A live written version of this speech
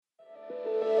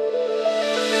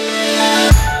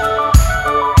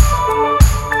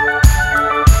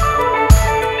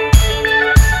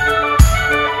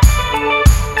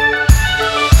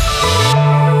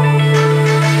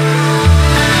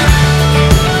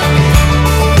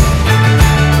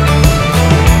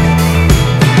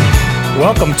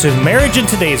welcome to Marriage in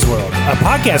Today's World, a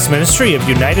podcast ministry of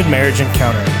United Marriage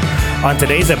Encounter. On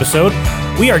today's episode,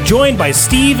 we are joined by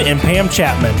Steve and Pam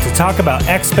Chapman to talk about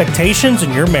expectations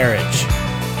in your marriage.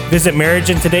 Visit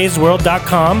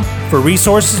marriageintoday'sworld.com for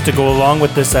resources to go along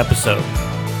with this episode.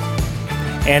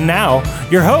 And now,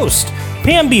 your host,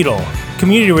 Pam Beadle,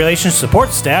 Community Relations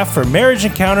Support Staff for Marriage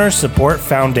Encounter Support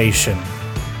Foundation.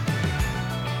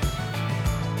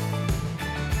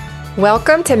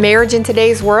 Welcome to Marriage in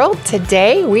Today's World.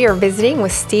 Today we are visiting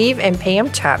with Steve and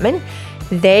Pam Chapman.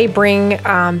 They bring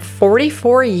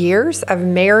 44 years of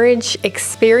marriage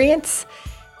experience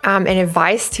and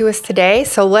advice to us today.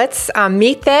 So let's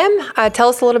meet them. Tell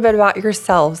us a little bit about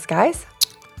yourselves, guys.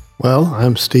 Well,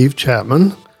 I'm Steve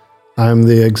Chapman. I'm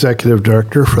the Executive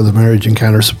Director for the Marriage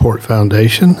Encounter Support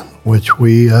Foundation, which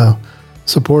we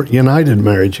support United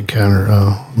Marriage Encounter,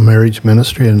 marriage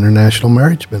ministry and international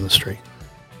marriage ministry.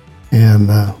 And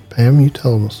Pam, you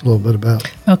tell us a little bit about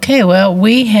it. Okay, well,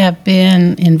 we have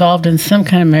been involved in some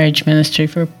kind of marriage ministry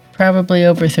for probably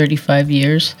over 35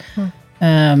 years.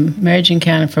 Marriage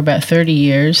Encounter for about 30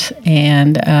 years.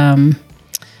 And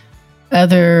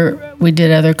we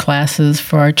did other classes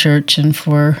for our church and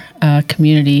for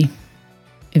community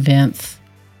events.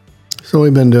 So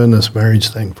we've been doing this marriage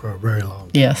thing for a very long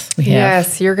time. Yes, we have.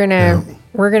 Yes,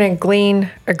 we're gonna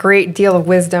glean a great deal of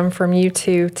wisdom from you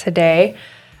two today.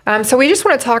 So we just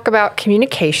want to talk about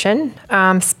communication.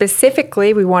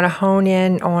 Specifically, we want to hone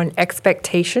in on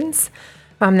expectations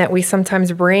that we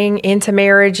sometimes bring into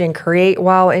marriage and create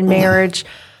while in marriage,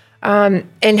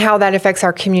 and how that affects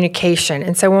our communication.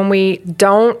 And so when we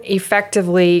don't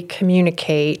effectively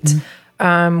communicate,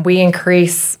 we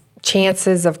increase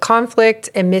chances of conflict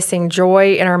and missing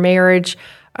joy in our marriage.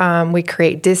 We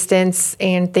create distance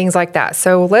and things like that.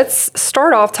 So let's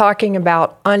start off talking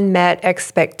about unmet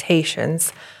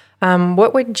expectations.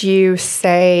 What would you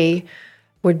say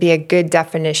would be a good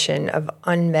definition of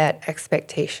unmet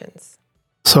expectations?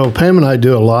 So Pam and I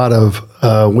do a lot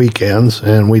of weekends,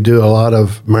 and we do a lot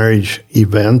of marriage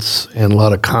events and a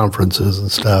lot of conferences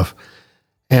and stuff.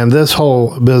 And this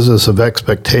whole business of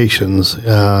expectations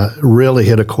really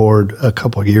hit a chord a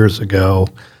couple of years ago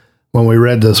when we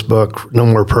read this book, No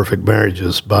More Perfect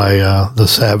Marriages, by the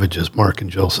Savages, Mark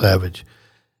and Jill Savage.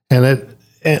 And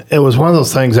it was one of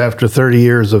those things after 30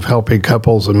 years of helping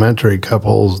couples and mentoring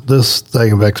couples, this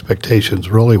thing of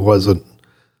expectations really wasn't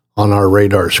on our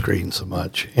radar screen so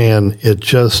much. And it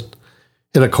just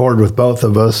hit a chord with both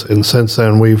of us. And since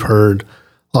then, we've heard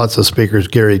lots of speakers,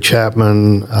 Gary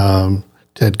Chapman,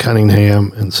 Ted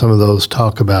Cunningham, and some of those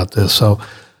talk about this. So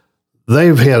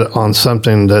they've hit on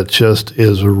something that just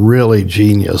is really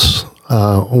genius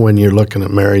when you're looking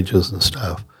at marriages and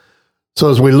stuff.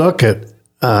 So as we look at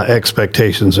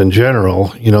expectations in general,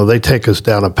 they take us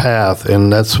down a path,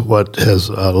 and that's what has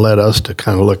led us to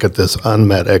kind of look at this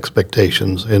unmet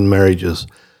expectations in marriages,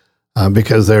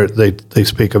 because they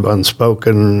speak of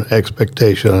unspoken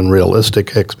expectation,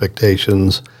 unrealistic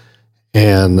expectations,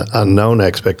 and unknown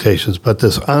expectations. But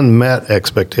this unmet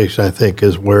expectation, I think,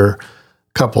 is where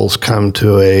couples come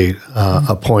to a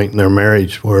point in their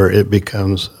marriage where it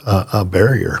becomes a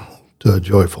barrier to a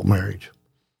joyful marriage.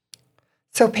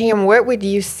 So Pam, what would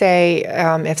you say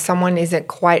if someone isn't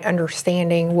quite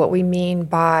understanding what we mean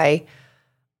by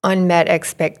unmet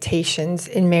expectations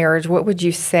in marriage? What would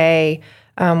you say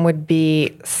would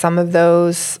be some of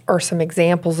those or some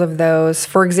examples of those?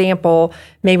 For example,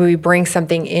 maybe we bring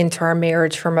something into our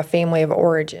marriage from a family of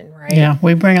origin, right? Yeah,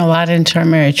 we bring a lot into our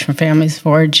marriage from families of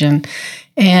origin.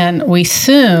 And we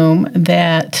assume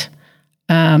that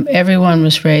everyone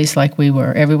was raised like we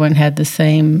were. Everyone had the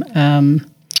same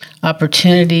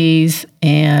opportunities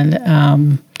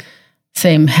and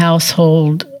same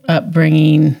household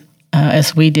upbringing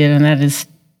as we did, and that is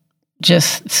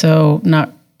just so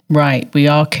not right. We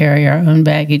all carry our own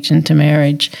baggage into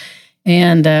marriage.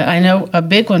 And I know a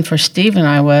big one for Steve and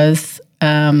I was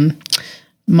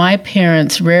my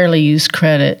parents rarely used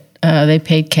credit. They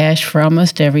paid cash for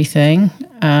almost everything.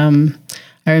 I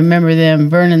remember them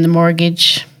burning the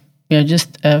mortgage,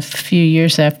 just a few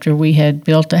years after we had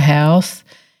built a house.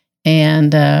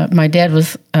 And my dad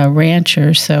was a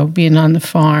rancher, so being on the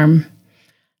farm,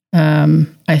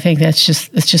 I think it's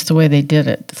just the way they did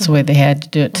it. It's the way they had to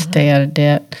do it to stay out of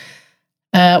debt.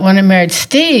 When I married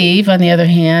Steve, on the other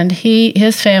hand,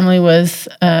 his family was,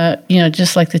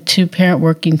 just like the two-parent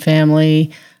working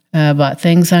family, bought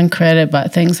things on credit,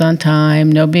 bought things on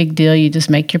time, no big deal. You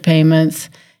just make your payments.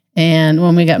 And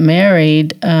when we got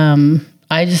married,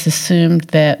 I just assumed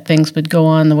that things would go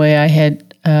on the way I had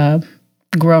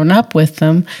grown up with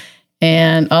them,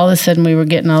 and all of a sudden we were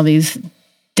getting all these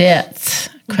debts,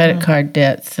 credit card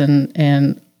debts,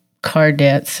 and car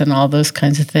debts and all those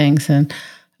kinds of things. And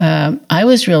I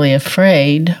was really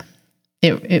afraid.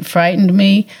 It frightened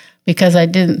me because I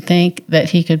didn't think that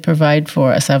he could provide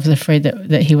for us. I was afraid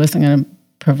that he wasn't going to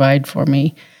provide for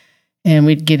me, and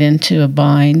we'd get into a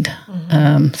bind.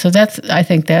 Mm-hmm. So I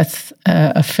think that's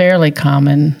a fairly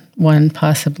common one,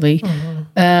 possibly.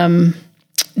 Mm-hmm.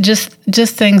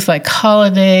 Just things like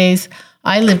holidays.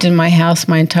 I lived in my house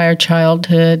my entire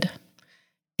childhood,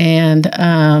 and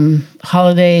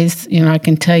holidays, I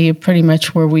can tell you pretty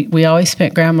much where we always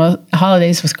spent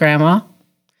holidays with Grandma,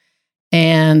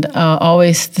 and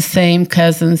always the same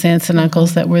cousins, aunts, and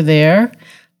uncles that were there.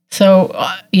 So,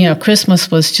 Christmas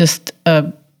was just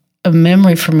a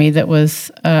memory for me that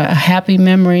was a happy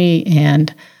memory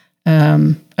and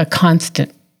a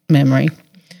constant memory.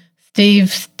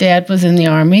 Steve's dad was in the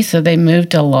Army, so they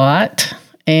moved a lot,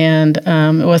 and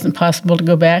it wasn't possible to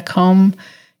go back home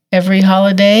every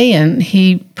holiday, and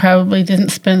he probably didn't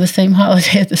spend the same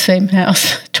holiday at the same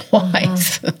house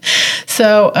twice. Mm-hmm.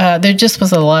 So there just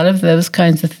was a lot of those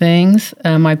kinds of things.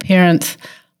 My parents,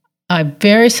 I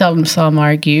very seldom saw them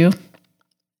argue,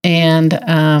 and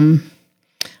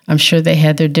I'm sure they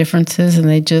had their differences, and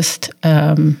they just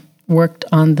worked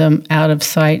on them out of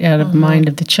sight, out of mind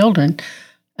of the children.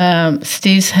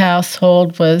 Steve's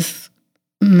household was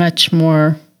much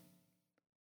more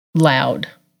loud,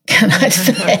 can I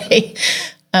say.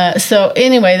 So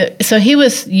anyway, so he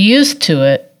was used to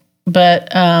it, but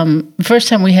the first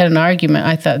time we had an argument,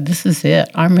 I thought, this is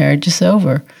it. Our marriage is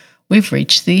over. We've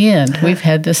reached the end. We've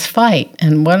had this fight,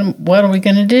 and what are we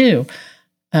going to do?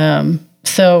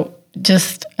 So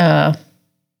just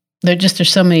there's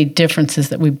so many differences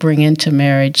that we bring into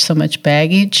marriage, so much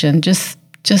baggage, and just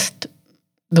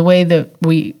the way that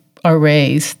we are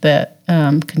raised that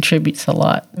contributes a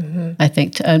lot, I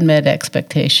think, to unmet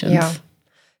expectations. Yeah.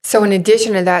 So in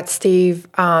addition to that,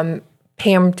 Steve,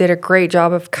 Pam did a great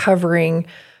job of covering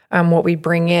what we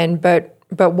bring in, but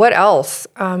what else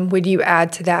would you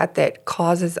add to that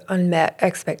causes unmet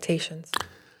expectations?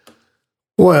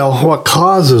 Well, what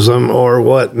causes them or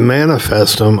what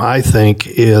manifests them, I think,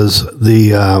 is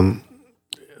the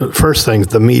first thing,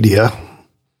 the media.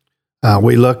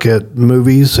 We look at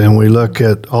movies and we look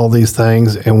at all these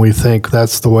things and we think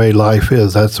that's the way life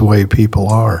is. That's the way people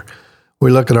are. We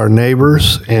look at our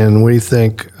neighbors and we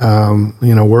think,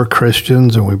 we're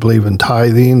Christians and we believe in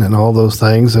tithing and all those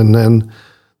things. And then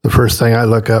the first thing I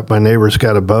look up, my neighbor's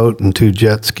got a boat and 2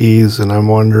 jet skis, and I'm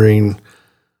wondering,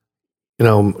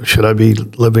 should I be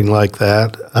living like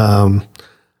that?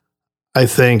 I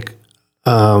think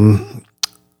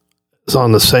it's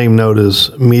on the same note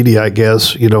as media, I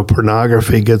guess.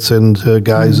 Pornography gets into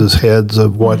guys' heads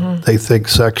of what they think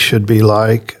sex should be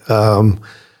like.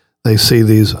 They see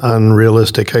these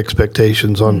unrealistic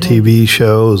expectations on TV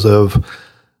shows of,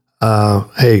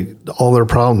 hey, all their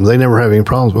problems. They never have any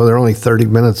problems. Well, they're only 30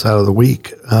 minutes out of the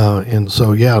week. And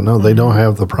so, they don't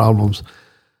have the problems.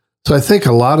 So I think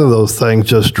a lot of those things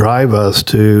just drive us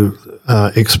to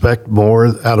expect more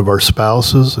out of our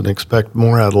spouses and expect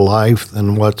more out of life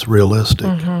than what's realistic.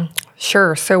 Mm-hmm.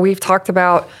 Sure. So we've talked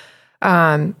about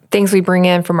things we bring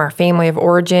in from our family of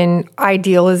origin,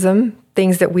 idealism,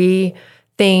 things that we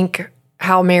think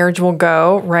how marriage will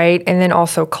go, right? And then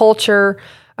also culture,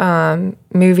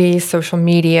 movies, social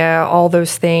media, all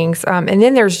those things. And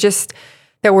then there's just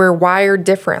that we're wired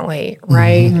differently,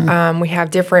 right? Mm-hmm. We have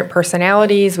different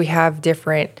personalities, we have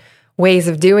different ways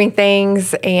of doing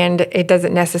things, and it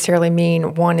doesn't necessarily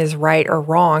mean one is right or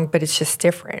wrong, but it's just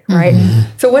different, right?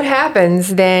 Mm-hmm. So what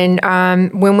happens then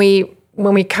when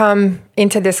we come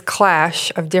into this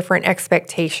clash of different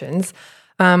expectations?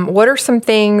 What are some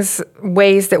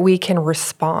ways that we can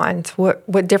respond?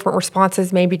 What different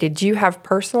responses maybe did you have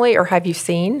personally, or have you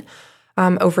seen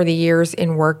over the years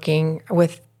in working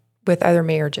with other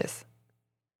marriages?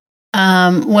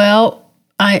 Well,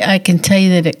 I can tell you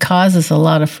that it causes a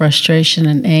lot of frustration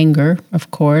and anger,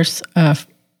 of course,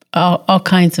 all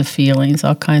kinds of feelings,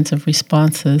 all kinds of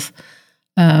responses.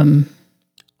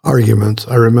 Arguments.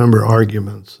 I remember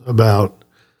arguments about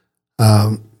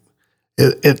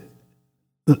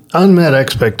unmet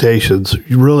expectations.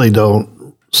 You really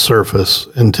don't surface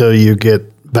until you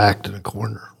get backed in a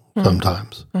corner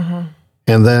sometimes. Mm-hmm.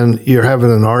 And then you're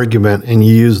having an argument and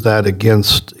you use that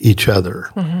against each other.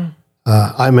 Mm-hmm.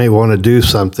 I may want to do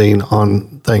something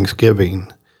on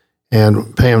Thanksgiving,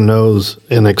 and Pam knows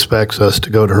and expects us to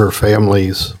go to her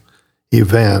family's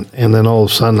event. And then all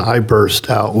of a sudden I burst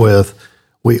out with,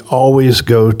 we always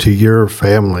go to your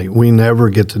family. We never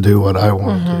get to do what I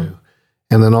want to do.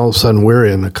 And then all of a sudden we're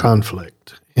in a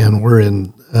conflict, and we're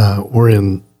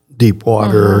in deep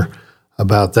water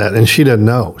about that. And she didn't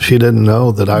know. She didn't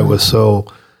know that I was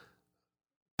so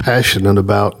passionate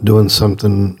about doing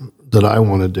something that I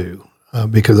want to do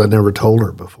because I never told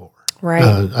her before.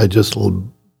 Right. I just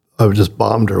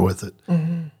bombed her with it.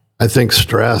 Mm-hmm. I think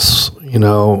stress,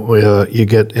 you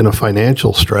get in a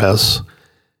financial stress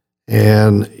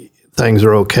and things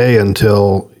are okay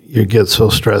until you get so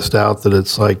stressed out that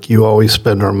it's like you always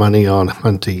spend our money on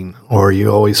hunting or you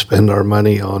always spend our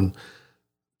money on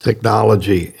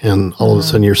technology, and all of a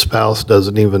sudden your spouse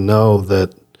doesn't even know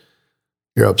that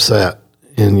you're upset.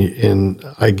 And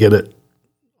I get it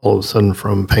all of a sudden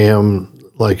from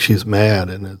Pam, like she's mad,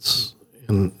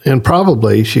 and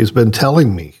probably she's been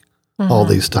telling me all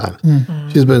these times. Mm-hmm.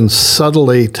 She's been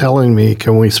subtly telling me,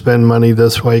 can we spend money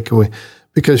this way?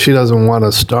 Because she doesn't want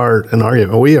to start an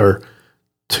argument. We are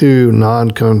two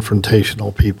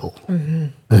non-confrontational people.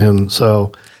 Mm-hmm. And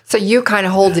so you kind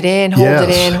of hold it in,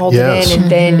 and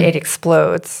then it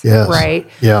explodes, right?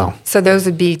 Yeah. So those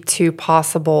would be two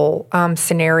possible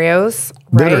scenarios,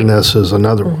 right? Bitterness is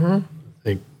another one,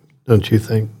 don't you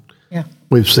think? Yeah.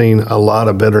 We've seen a lot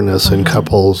of bitterness in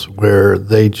couples where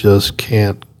they just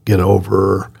can't get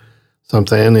over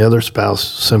something, and the other spouse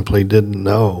simply didn't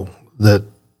know that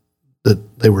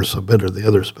they were so bitter. The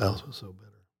other spouse was so bitter.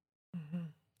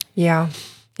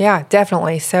 Yeah,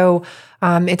 definitely. So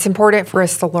it's important for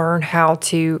us to learn how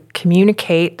to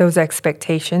communicate those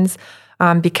expectations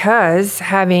because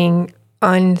having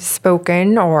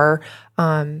unspoken or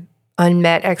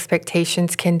unmet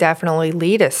expectations can definitely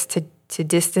lead us to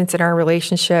distance in our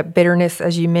relationship, bitterness,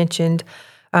 as you mentioned,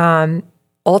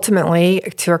 ultimately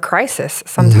to a crisis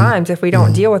sometimes if we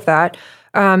don't deal with that.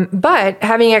 But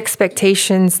having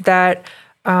expectations that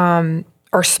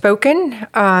are spoken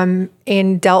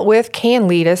and dealt with can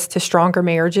lead us to stronger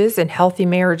marriages and healthy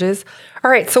marriages.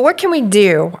 All right, so what can we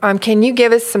do? Can you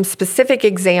give us some specific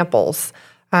examples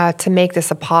to make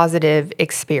this a positive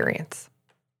experience?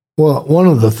 Well, one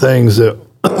of the things that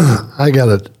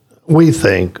we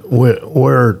think,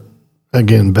 we're,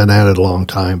 again, been at it a long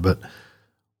time, but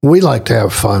we like to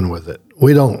have fun with it.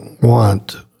 We don't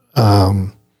want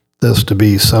this to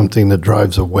be something that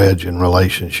drives a wedge in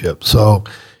relationships. So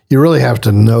you really have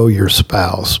to know your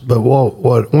spouse. But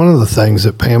one of the things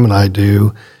that Pam and I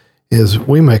do is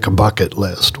we make a bucket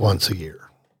list once a year.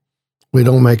 We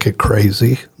don't make it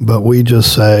crazy, but we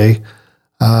just say,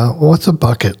 what's a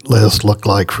bucket list look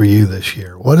like for you this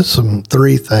year? What are some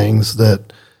 3 things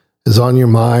that is on your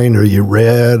mind or you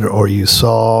read or you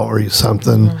saw or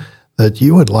something that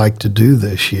you would like to do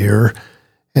this year?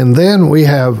 And then we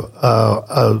have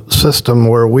a system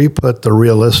where we put the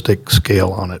realistic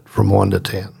scale on it from 1 to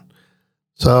 10.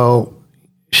 So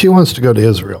she wants to go to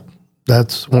Israel.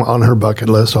 That's on her bucket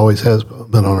list, always has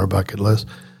been on her bucket list.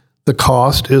 The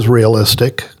cost is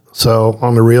realistic. So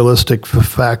on the realistic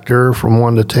factor from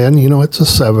 1 to 10, it's a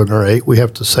 7 or 8. We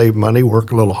have to save money,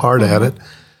 work a little hard at it.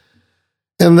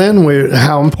 And then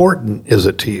how important is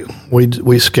it to you?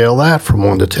 We scale that from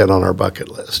 1 to 10 on our bucket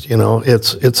list.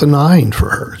 It's a 9 for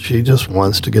her. She just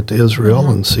wants to get to Israel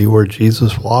and see where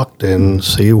Jesus walked and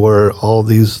see where all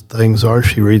these things are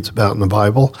she reads about in the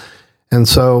Bible. And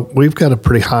so we've got a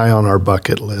pretty high on our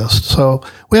bucket list. So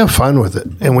we have fun with it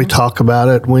and we talk about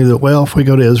it. If we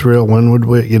go to Israel, when would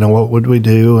we, what would we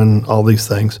do, and all these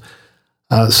things.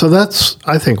 So that's,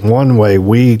 I think, one way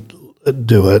we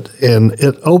do it, and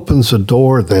it opens the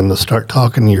door then to start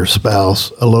talking to your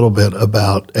spouse a little bit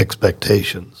about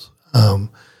expectations.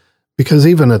 Because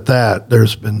even at that,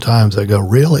 there's been times I go,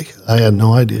 really? I had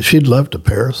no idea. She'd love to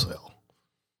parasail.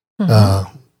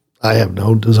 I have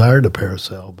no desire to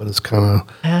parasail, but it's kind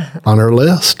of on her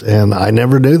list. And I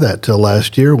never knew that till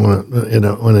last year when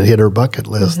it hit her bucket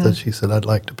list that she said, I'd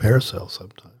like to parasail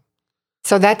sometime.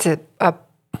 So that's a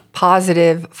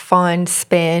positive, fun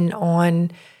spin on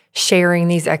sharing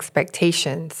these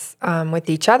expectations with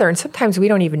each other. And sometimes we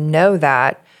don't even know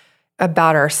that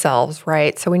about ourselves,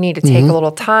 right? So we need to take a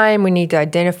little time. We need to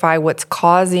identify what's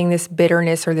causing this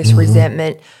bitterness or this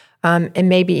resentment, and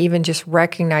maybe even just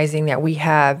recognizing that we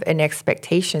have an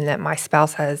expectation that my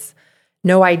spouse has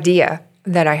no idea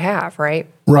that I have, right?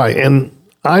 Right. And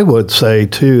I would say,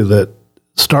 too, that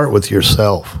start with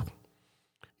yourself.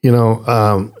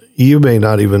 You may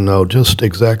not even know just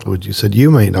exactly what you said. You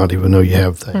may not even know you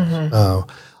have things.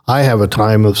 I have a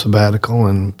time of sabbatical,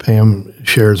 and Pam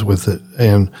shares with it,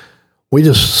 and we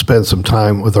just spend some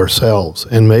time with ourselves.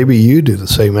 And maybe you do the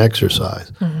same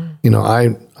exercise.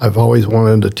 I've always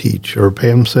wanted to teach, or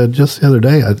Pam said just the other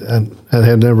day, I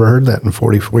had never heard that in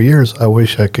 44 years. I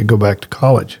wish I could go back to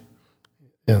college,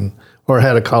 or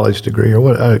had a college degree, or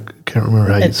what. I can't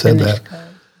remember how you said that.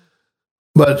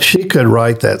 But she could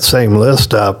write that same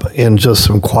list up in just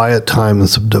some quiet time and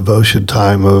some devotion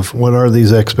time of what are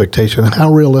these expectations?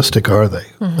 How realistic are they?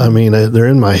 I mean, they're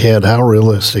in my head. How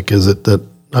realistic is it that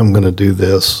I'm going to do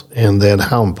this? And then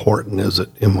how important is it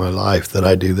in my life that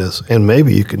I do this? And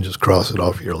maybe you can just cross it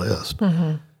off your list.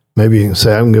 Maybe you can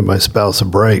say, I'm going to give my spouse a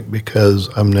break because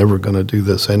I'm never going to do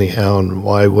this anyhow. And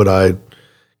why would I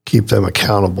keep them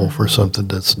accountable for something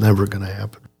that's never going to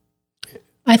happen?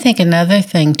 I think another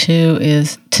thing, too,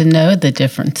 is to know the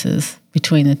differences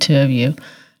between the two of you.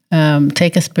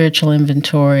 Take a spiritual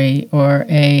inventory or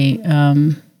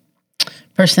a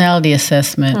personality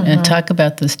assessment and talk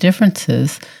about those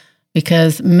differences,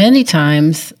 because many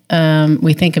times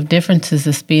we think of differences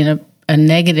as being a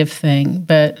negative thing,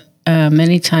 but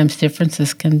many times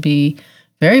differences can be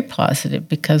very positive,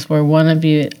 because where one of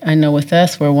you, I know with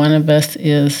us, where one of us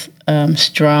is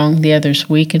strong, the other's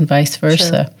weak, and vice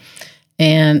versa. Sure.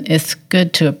 And it's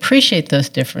good to appreciate those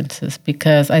differences,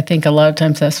 because I think a lot of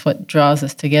times that's what draws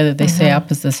us together. They say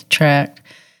opposites attract.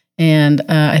 And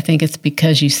I think it's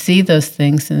because you see those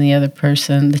things in the other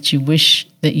person that you wish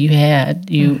that you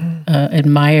had. You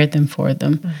admire them for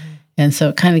them. And so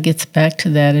it kind of gets back to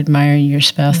that, admiring your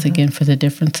spouse again for the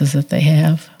differences that they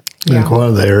have. I think one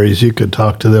of the areas you could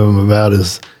talk to them about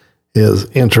is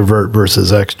introvert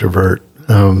versus extrovert.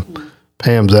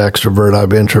 Pam's extrovert,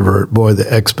 I'm introvert. Boy,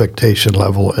 the expectation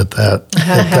level at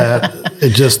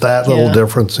just that little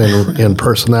difference in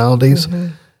personalities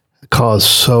caused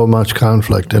so much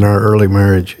conflict in our early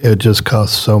marriage. It just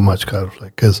caused so much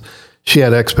conflict because she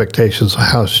had expectations of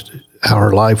how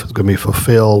her life was going to be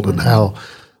fulfilled and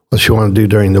what she wanted to do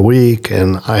during the week,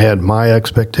 and I had my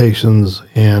expectations,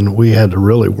 and we had to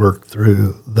really work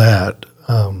through that.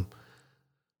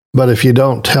 But if you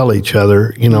don't tell each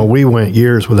other, we went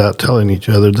years without telling each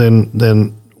other,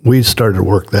 then we started to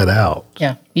work that out.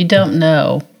 Yeah, you don't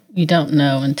know. You don't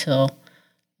know until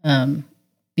you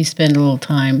spend a little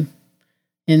time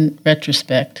in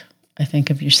retrospect, I think,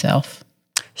 of yourself.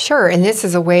 Sure, and this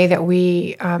is a way that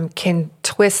we can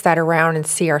twist that around and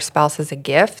see our spouse as a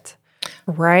gift,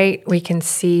 right? We can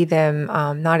see them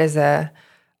not as a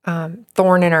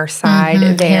thorn in our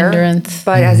side there, hindrance,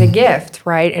 but as a gift,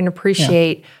 right? And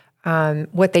appreciate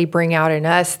what they bring out in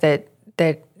us that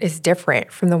is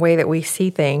different from the way that we see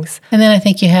things. And then I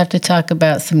think you have to talk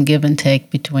about some give and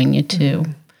take between you two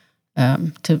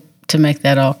to make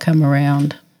that all come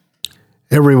around.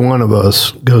 Every one of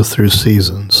us goes through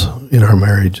seasons in our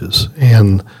marriages,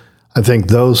 and I think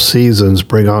those seasons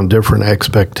bring on different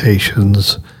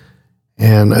expectations.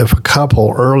 And if a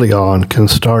couple early on can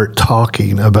start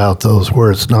talking about those where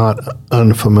it's not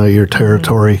unfamiliar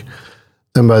territory,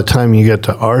 then by the time you get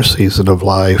to our season of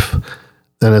life,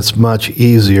 then it's much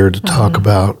easier to talk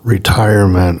about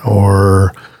retirement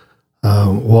or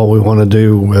what we want to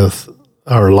do with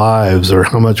our lives, or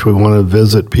how much we want to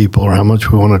visit people, or how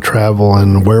much we want to travel,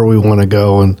 and where we want to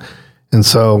go. And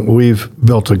so we've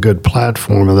built a good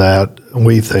platform of that,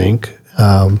 we think,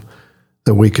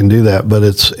 that we can do that. But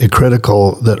it's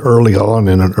critical that early on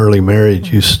in an early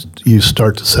marriage, you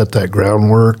start to set that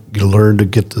groundwork. You learn to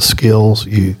get the skills.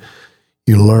 You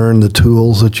learn the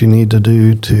tools that you need to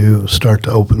do to start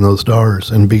to open those doors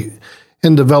and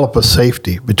develop a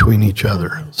safety between each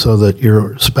other, so that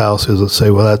your spouse isn't say,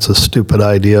 "Well, that's a stupid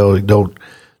idea. Don't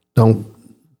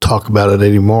talk about it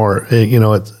anymore."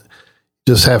 It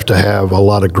just have to have a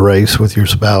lot of grace with your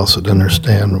spouse and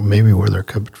understand maybe where they're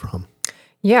coming from.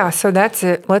 Yeah, so that's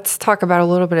it. Let's talk about a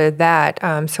little bit of that.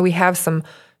 So we have some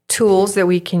tools that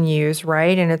we can use,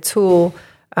 right? And a tool,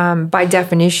 by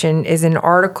definition, is an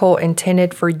article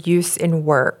intended for use in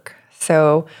work.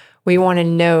 So we want to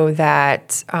know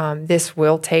that this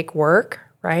will take work,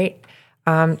 right,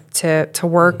 to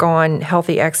work on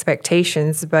healthy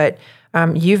expectations. But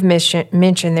you've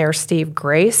mentioned there, Steve,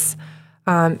 grace.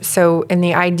 So in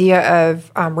the idea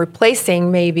of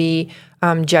replacing maybe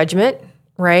judgment,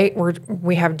 right?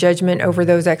 We have judgment over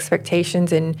those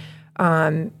expectations, and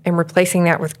replacing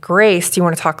that with grace. Do you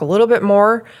want to talk a little bit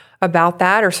more about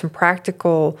that, or some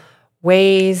practical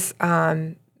ways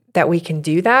that we can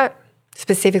do that,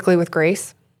 specifically with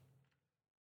grace?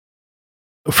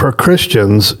 For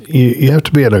Christians, you have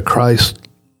to be in a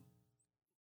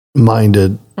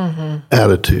Christ-minded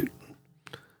attitude.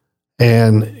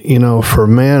 And, for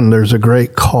men, there's a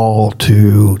great call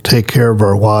to take care of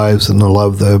our wives and to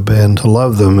love them. And to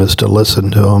love them is to listen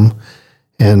to them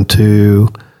and to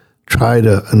try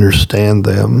to understand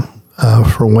them.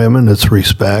 For women, it's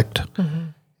respect.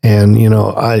 And,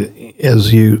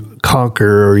 as you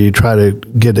conquer or you try to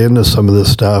get into some of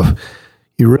this stuff,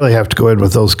 you really have to go in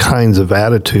with those kinds of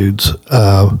attitudes.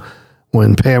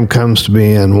 when Pam comes to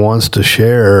me and wants to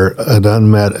share an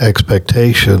unmet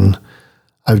expectation,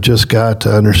 I've just got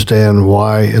to understand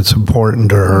why it's important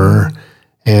to her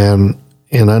and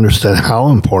understand how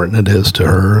important it is to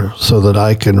her so that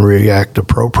I can react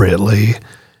appropriately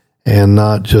and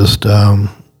not just,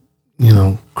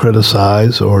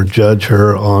 criticize or judge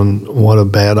her on what a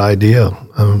bad idea.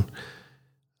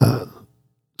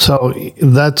 So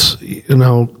that's,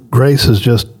 grace is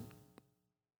just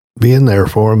being there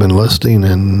for them and listening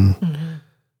and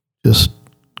just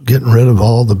getting rid of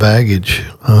all the baggage.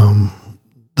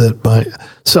 That my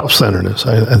self-centeredness,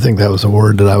 I think that was a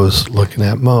word that I was looking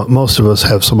at. Most of us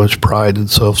have so much pride and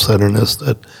self-centeredness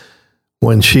that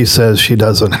when she says she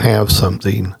doesn't have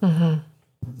something,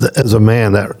 as a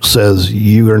man, that says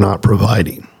you are not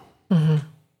providing.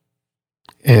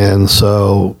 And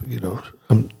so,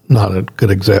 I'm not a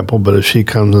good example, but if she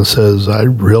comes and says, I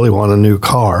really want a new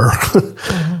car,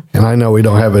 and I know we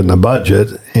don't have it in the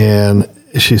budget, and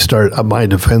my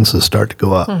defenses start to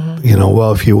go up.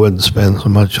 Well, if you wouldn't spend so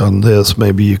much on this,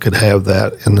 maybe you could have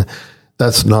that. And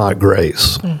that's not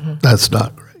grace. That's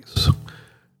not grace.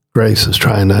 Grace is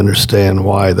trying to understand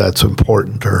why that's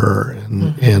important to her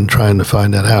and trying to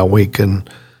find out how we can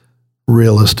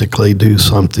realistically do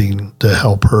something to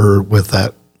help her with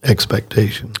that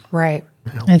expectation. Right.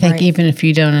 I think even if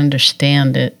you don't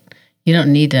understand it, you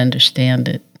don't need to understand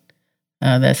it.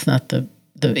 That's not the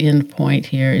end point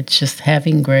here. It's just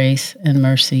having grace and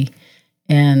mercy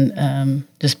and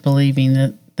just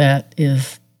believing that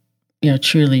is,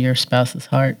 truly your spouse's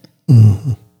heart.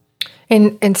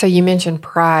 And so you mentioned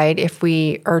pride. If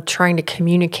we are trying to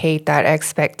communicate that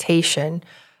expectation,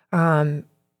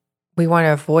 we want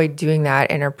to avoid doing that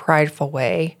in a prideful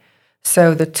way.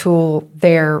 So the tool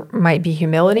there might be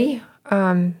humility.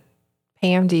 Pam,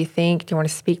 do you want to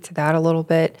speak to that a little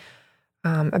bit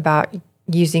about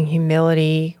using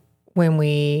humility when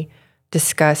we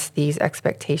discuss these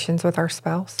expectations with our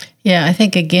spouse? Yeah, I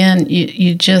think, again,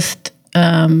 you just,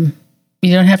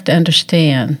 you don't have to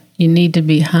understand. You need to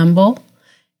be humble,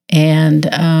 and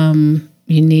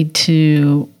you need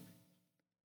to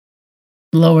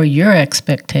lower your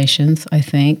expectations, I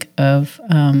think, of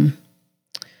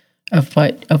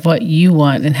what you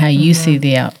want and how you see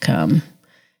the outcome,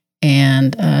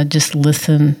 and just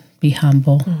listen, be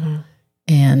humble,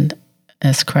 and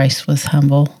as Christ was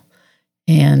humble,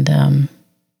 and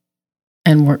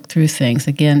work through things.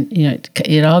 Again,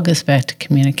 it all goes back to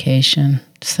communication.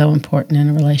 It's so important in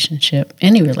a relationship,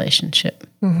 any relationship.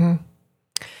 And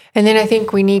then I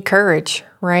think we need courage,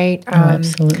 right?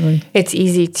 Absolutely. It's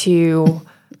easy to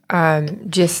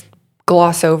just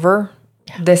gloss over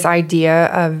this idea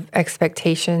of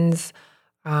expectations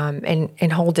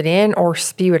and hold it in or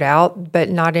spew it out, but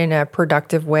not in a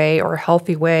productive way or a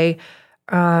healthy way.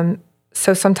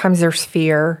 So sometimes there's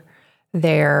fear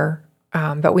there,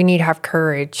 but we need to have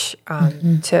courage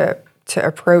to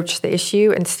approach the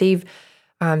issue. And Steve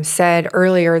said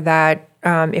earlier that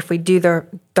if we do the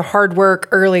hard work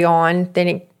early on, then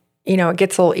it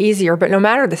gets a little easier. But no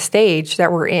matter the stage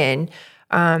that we're in,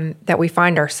 that we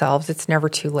find ourselves, it's never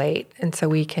too late, and so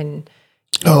we can.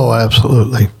 Oh,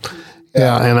 absolutely,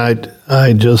 yeah. And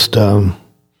I just, I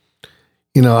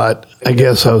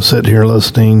guess I was sitting here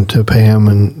listening to Pam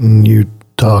and you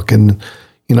talk, and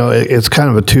it's kind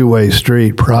of a two-way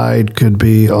street. Pride could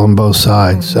be on both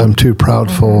sides. I'm too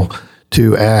proudful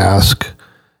to ask,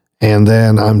 and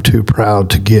then I'm too proud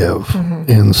to give.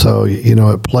 And so,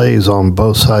 it plays on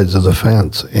both sides of the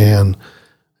fence. And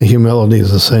humility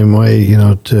is the same way,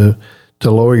 to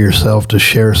lower yourself, to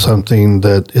share something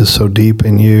that is so deep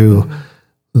in you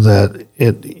that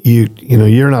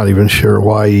you're not even sure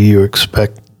why you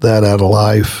expect that out of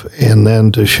life. And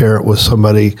then to share it with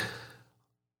somebody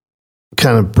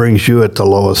kind of brings you at the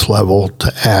lowest level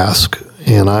to ask.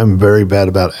 And I'm very bad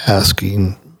about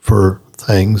asking for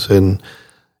things. And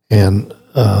then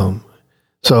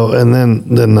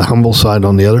the humble side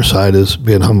on the other side is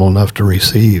being humble enough to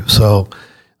receive. So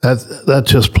that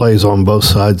just plays on both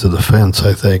sides of the fence,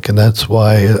 I think. And that's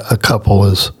why a couple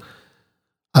is,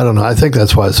 I don't know, I think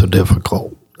that's why it's so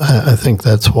difficult. I think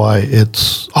that's why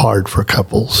it's hard for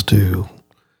couples to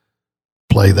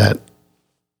play that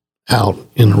out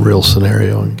in a real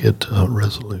scenario and get to a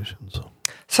resolution.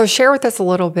 So share with us a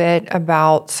little bit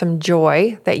about some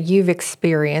joy that you've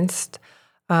experienced,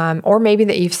 or maybe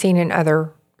that you've seen in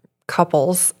other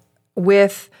couples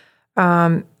with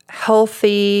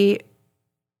healthy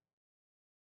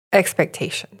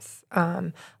expectations.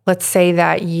 Let's say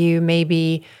that you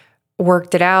maybe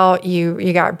worked it out,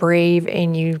 you got brave,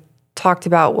 and you talked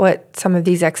about what some of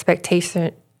these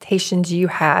expectations you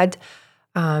had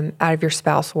out of your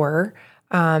spouse were.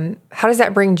 how does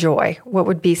that bring joy? What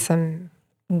would be some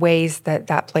ways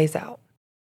that plays out?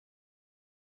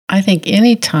 I think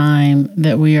any time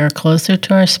that we are closer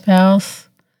to our spouse,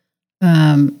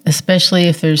 especially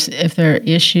if there are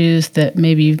issues that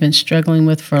maybe you've been struggling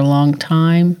with for a long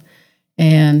time,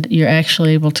 and you're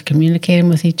actually able to communicate them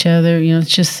with each other, it's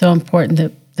just so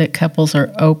important that couples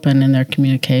are open in their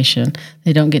communication.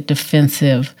 They don't get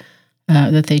defensive,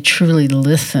 that they truly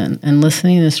listen. And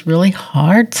listening is really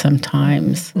hard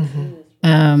sometimes.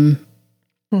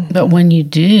 But when you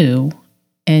do,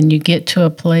 and you get to a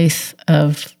place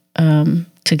of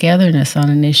togetherness on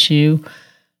an issue,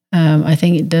 I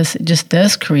think it just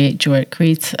does create joy. It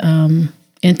creates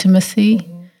intimacy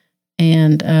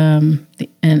and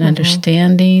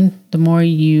understanding. The more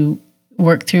you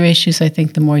work through issues, I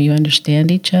think the more you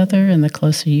understand each other and the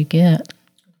closer you get.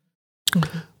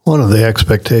 One of the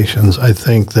expectations I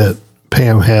think that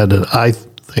Pam had that I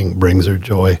think brings her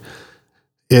joy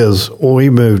is we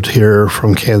moved here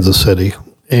from Kansas City,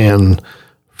 and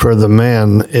for the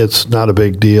men, it's not a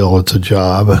big deal. It's a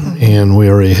job, and we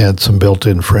already had some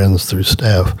built-in friends through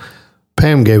staff.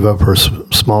 Pam gave up her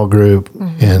small group,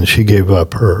 and she gave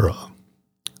up her,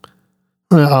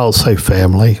 I'll say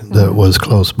family that was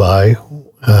close by.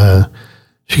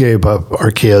 She gave up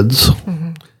our kids.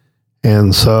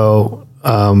 And so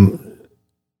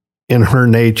in her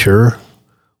nature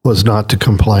was not to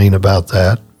complain about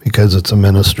that, because it's a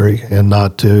ministry, and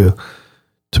not to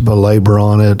belabor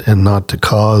on it and not to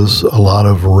cause a lot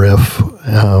of riff.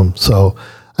 So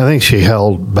I think she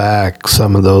held back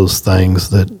some of those things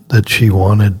that she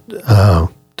wanted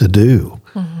to do.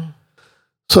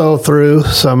 So through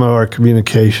some of our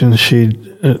communication, she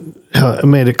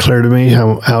made it clear to me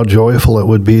how joyful it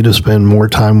would be to spend more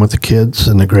time with the kids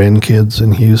and the grandkids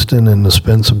in Houston, and to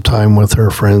spend some time with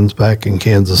her friends back in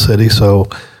Kansas City. So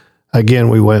again,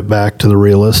 we went back to the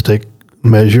realistic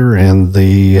measure and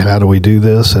the how do we do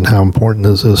this and how important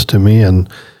is this to me, and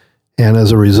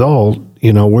as a result,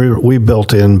 we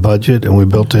built in budget and we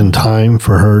built in time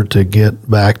for her to get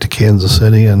back to Kansas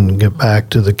City and get back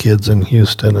to the kids in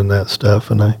Houston and that stuff.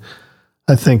 And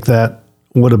I think that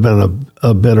would have been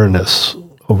a bitterness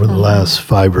over the last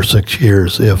 5 or 6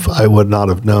 years if I would not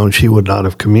have known, she would not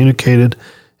have communicated,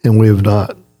 and we have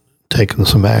not taken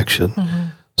some action.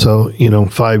 So,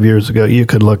 5 years ago, you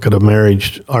could look at our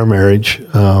marriage,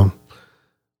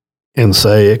 and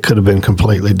say it could have been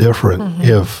completely different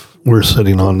if we're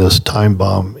sitting on this time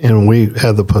bomb, and we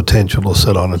had the potential to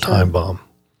sit on a time bomb.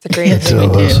 It's a great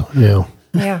example.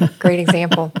 Yeah, great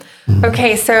example.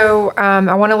 Okay, so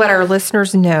I want to let our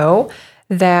listeners know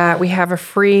that we have a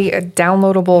free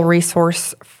downloadable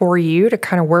resource for you to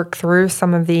kind of work through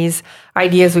some of these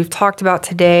ideas we've talked about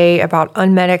today about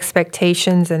unmet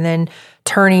expectations, and then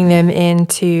turning them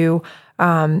into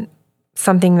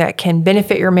something that can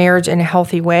benefit your marriage in a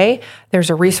healthy way. There's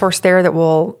a resource there that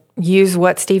will use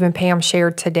what Steve and Pam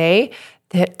shared today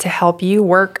to help you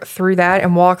work through that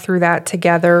and walk through that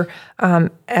together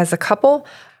as a couple.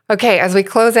 Okay, as we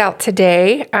close out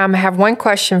today, I have one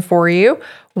question for you.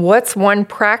 What's one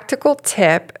practical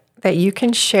tip that you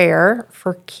can share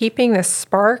for keeping the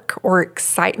spark or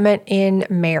excitement in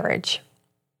marriage?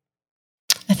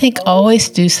 I think always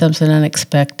do something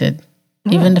unexpected,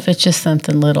 even if it's just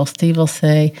something little. Steve will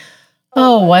say,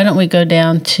 why don't we go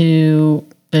down to,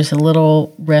 there's a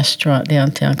little restaurant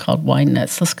downtown called Wine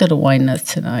Nuts. Let's go to Wine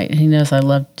Nuts tonight. And he knows I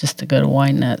love just to go to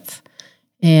Wine Nuts.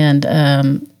 And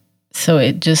so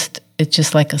it's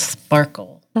just like a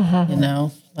sparkle,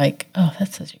 like,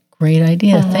 that's such a great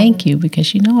idea. Thank you,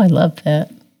 because I love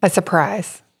that. A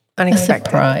surprise. Unexpected. A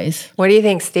surprise. What do you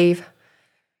think, Steve?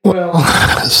 Well,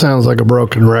 it sounds like a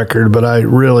broken record, but I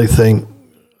really think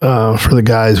for the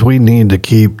guys, we need to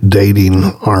keep dating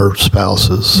our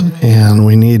spouses, and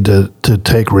we need to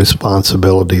take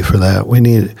responsibility for that. We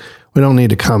don't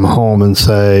need to come home and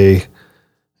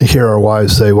hear our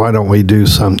wives say, why don't we do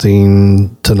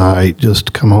something tonight?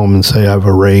 Just come home and say, I've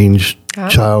arranged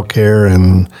childcare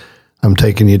and I'm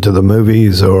taking you to the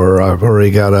movies, or I've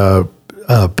already got a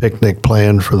picnic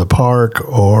planned for the park,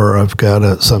 or I've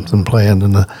got something planned.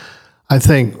 And I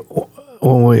think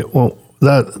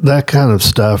that kind of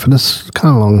stuff, and it's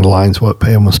kind of along the lines of what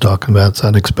Pam was talking about, it's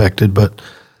unexpected, but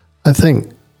I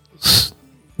think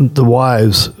the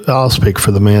wives, I'll speak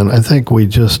for the men, I think we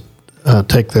just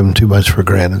take them too much for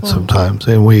granted sometimes,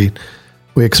 and we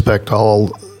expect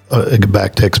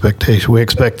back to expectation. We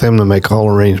expect them to make all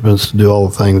arrangements, to do all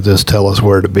the things, just tell us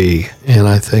where to be. And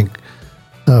I think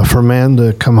for men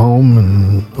to come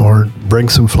home or bring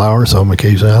some flowers home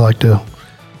occasionally. I like to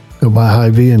go by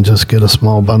Hy-Vee and just get a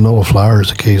small bundle of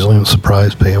flowers occasionally and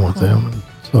surprise Pam with them.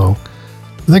 So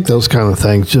think those kind of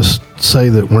things just say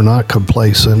that we're not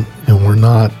complacent and we're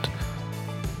not,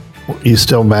 you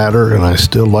still matter, and I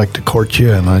still like to court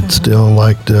you, and I'd still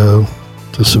like to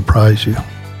surprise you.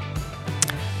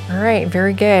 All right,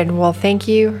 very good. Well, thank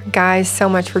you guys so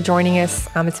much for joining us.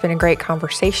 It's been a great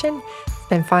conversation. It's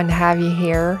been fun to have you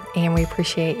here, and we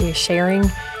appreciate you sharing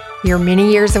your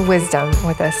many years of wisdom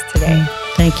with us today.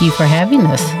 Thank you for having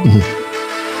us.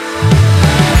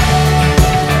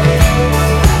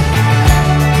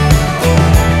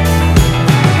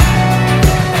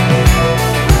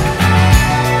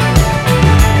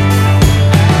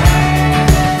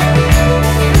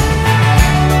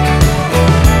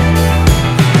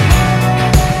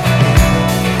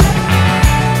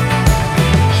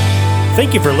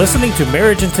 Thank you for listening to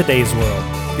Marriage in Today's World.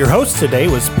 Your host today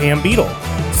was Pam Beadle.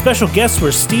 Special guests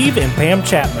were Steve and Pam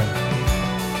Chapman.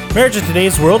 Marriage in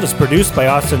Today's World is produced by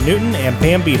Austin Newton and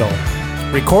Pam Beadle.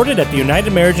 Recorded at the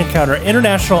United Marriage Encounter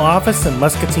International Office in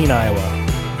Muscatine, Iowa.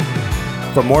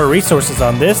 For more resources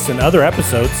on this and other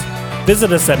episodes,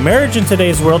 visit us at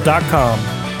marriageintoday'sworld.com.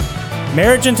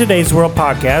 Marriage in Today's World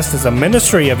podcast is a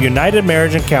ministry of United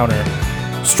Marriage Encounter.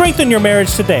 Strengthen your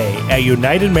marriage today at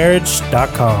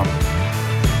unitedmarriage.com.